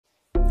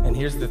And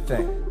here's the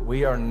thing.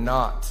 We are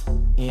not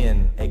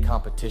in a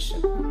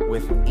competition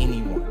with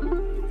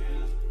anyone.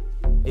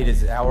 It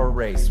is our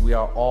race. We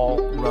are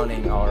all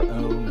running our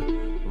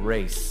own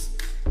race.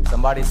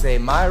 Somebody say,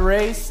 my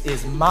race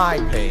is my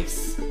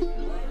pace.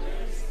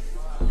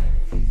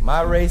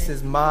 My race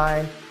is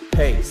my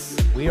pace.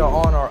 We are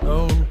on our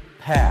own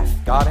path.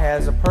 God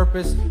has a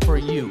purpose for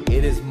you.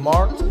 It is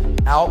marked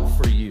out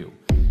for you.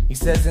 He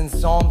says in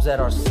Psalms that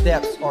our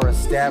steps are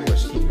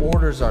established. He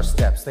orders our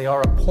steps. They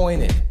are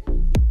appointed.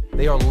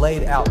 They are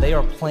laid out. They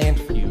are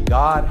planned for you.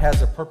 God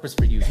has a purpose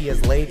for you. He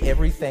has laid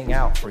everything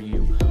out for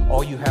you.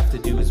 All you have to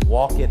do is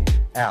walk it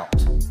out.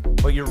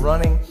 But you're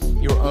running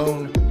your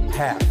own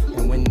path.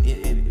 And when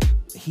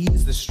He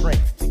is the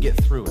strength to get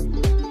through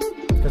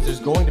it. Because there's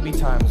going to be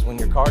times when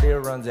your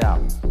cardio runs out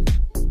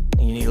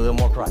and you need a little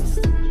more Christ.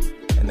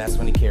 And that's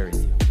when He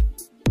carries you.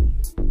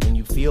 When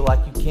you feel like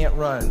you can't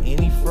run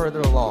any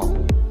further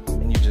along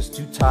and you're just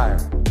too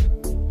tired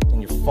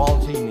and you're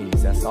falling to your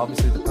knees, that's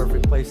obviously the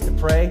perfect place to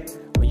pray,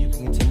 but you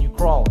can continue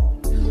crawling.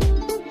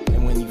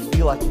 And when you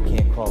feel like you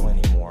can't crawl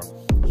anymore,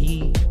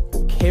 He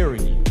will carry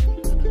you